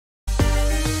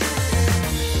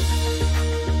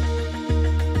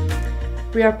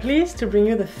We are pleased to bring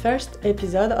you the first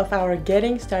episode of our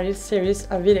Getting Started series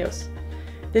of videos.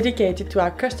 Dedicated to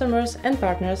our customers and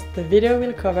partners, the video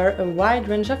will cover a wide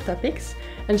range of topics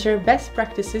and share best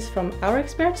practices from our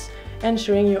experts,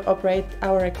 ensuring you operate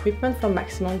our equipment for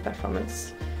maximum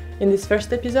performance. In this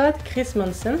first episode, Kris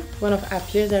Monsen, one of our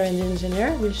peers R&D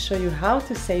engineer, will show you how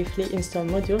to safely install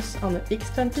modules on the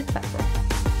X20 platform.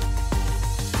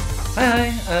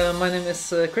 Hi, my name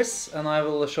is Kris, and I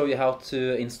will show you how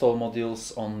to install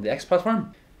modules on the X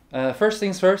platform. First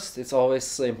things first, it's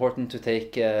always important to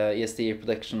take ESD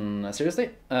protection seriously.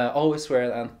 Always wear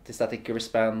an anti-static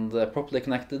wristband properly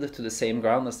connected to the same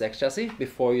ground as the X chassis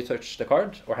before you touch the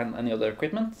card or any other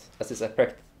equipment, as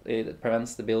it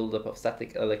prevents the buildup of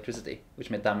static electricity, which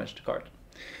may damage the card.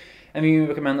 And we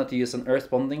recommend that you use an earth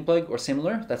bonding plug or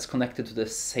similar that's connected to the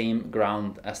same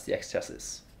ground as the X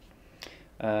chassis.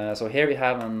 So here we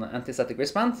have an anti-static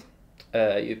wristband.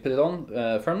 You put it on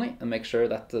firmly and make sure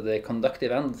that the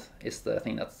conductive end is the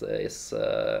thing that is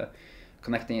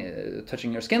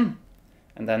touching your skin,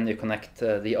 and then you connect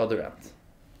the other end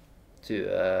to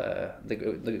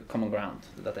the common ground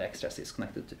that the X chassis is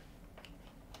connected to,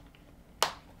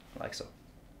 like so.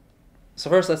 So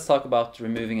first let's talk about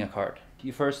removing a card.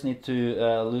 You first need to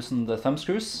loosen the thumb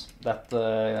screws that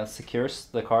secures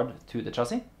the card to the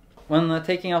chassis. When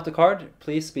taking out the card,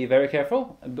 please be very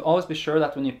careful. Always be sure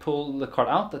that when you pull the card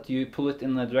out, that you pull it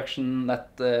in a direction that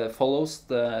follows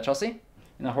the chassis,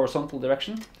 in a horizontal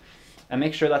direction. And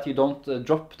make sure that you don't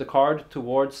drop the card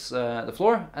towards the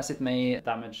floor, as it may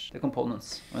damage the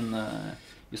components when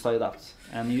you slide it out.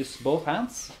 And use both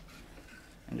hands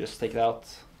and just take it out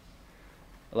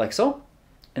like so.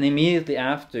 And immediately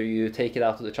after you take it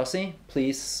out of the chassis,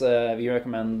 please, we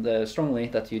recommend strongly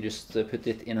that you just put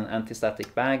it in an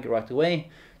anti-static bag right away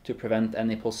to prevent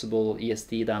any possible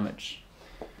ESD damage.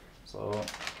 So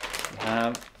we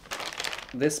have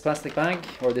this plastic bag,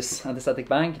 or this anti-static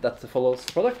bag that follows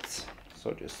the product.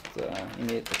 So just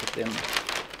immediately put it in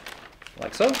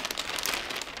like so.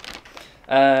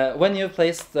 When you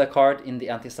place the card in the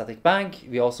anti-static bag,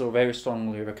 we also very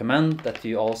strongly recommend that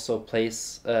you also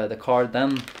place the card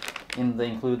then in the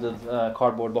included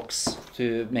cardboard box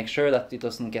to make sure that it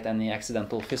doesn't get any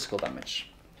accidental physical damage.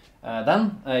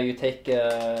 Then you take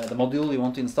the module you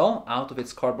want to install out of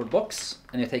its cardboard box,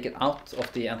 and you take it out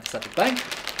of the anti-static bag.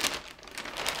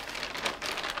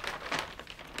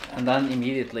 And then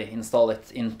immediately install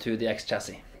it into the X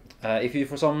chassis. If you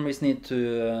for some reason need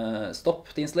to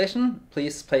stop the installation,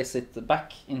 please place it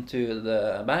back into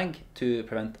the bag to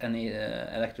prevent any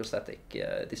electrostatic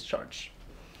discharge.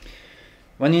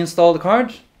 When you install the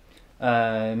card,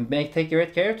 take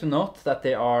great care to note that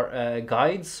there are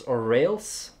guides or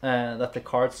rails that the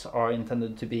cards are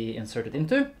intended to be inserted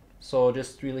into. So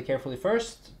just really carefully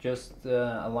first, just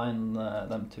align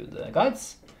them to the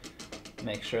guides.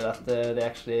 Make sure that they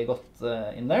actually got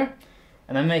in there.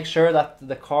 And then make sure that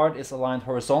the card is aligned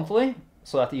horizontally,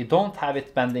 so that you don't have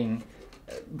it bending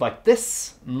like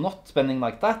this, not bending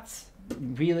like that.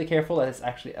 Really careful that it's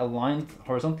actually aligned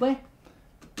horizontally,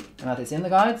 and that it's in the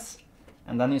guides.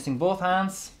 And then using both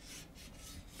hands,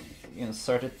 you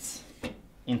insert it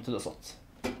into the slot.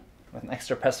 With an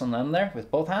extra press on the end there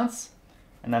with both hands,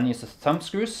 and then use the thumb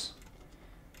screws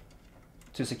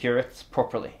to secure it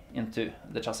properly into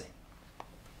the chassis.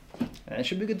 And it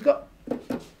should be good to go.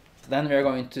 Then we are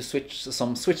going to switch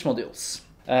some switch modules.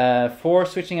 For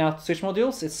switching out switch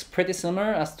modules, it's pretty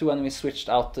similar as to when we switched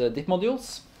out the dip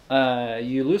modules.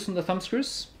 You loosen the thumb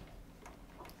screws,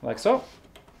 like so.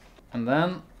 And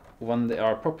then, when they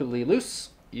are properly loose,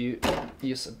 you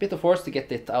use a bit of force to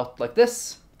get it out like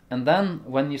this. And then,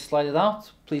 when you slide it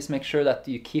out, please make sure that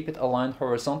you keep it aligned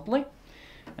horizontally.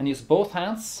 And use both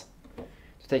hands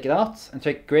take it out, and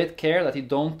take great care that you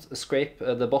don't scrape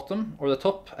the bottom or the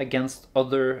top against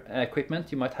other equipment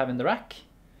you might have in the rack.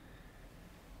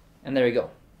 And there you go.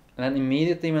 And then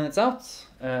immediately when it's out,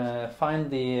 find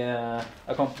the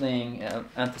accompanying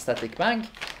anti-static bag,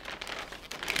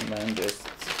 and then just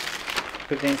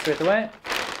put it in straight away.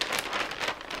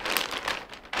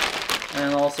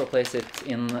 And also place it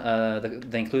in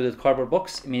the included cardboard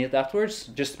box immediately afterwards,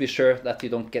 just to be sure that you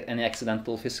don't get any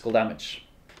accidental physical damage.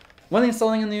 When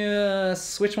installing a new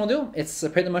switch module, it's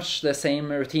pretty much the same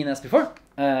routine as before.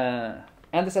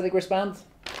 Anti-static wristband,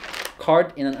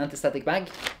 card in an anti-static bag,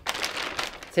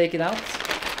 take it out.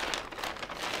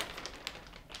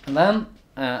 And then,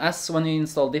 as when you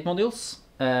install dip modules,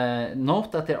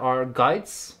 note that there are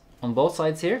guides on both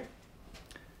sides here.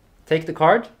 Take the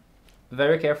card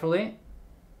very carefully,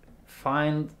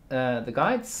 find the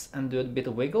guides and do a bit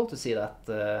of wiggle to see that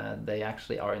they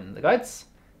actually are in the guides.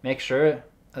 Make sure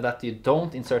that you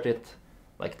don't insert it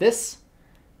like this,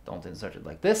 Don't insert it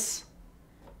like this,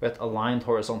 but aligned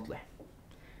horizontally.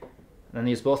 Then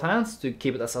use both hands to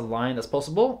keep it as aligned as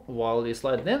possible while you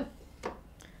slide it in.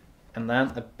 And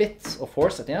then a bit of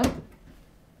force at the end.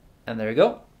 And there you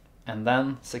go. And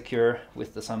then secure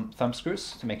with the thumb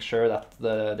screws to make sure that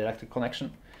the electric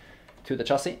connection to the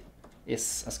chassis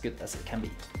is as good as it can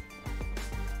be.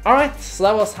 Alright, so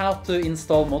that was how to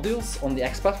install modules on the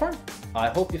X platform. I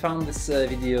hope you found this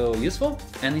video useful,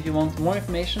 and if you want more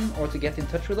information or to get in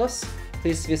touch with us,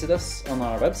 please visit us on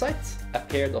our website,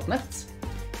 appear.net.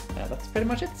 That's pretty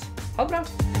much it. Ha det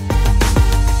bra!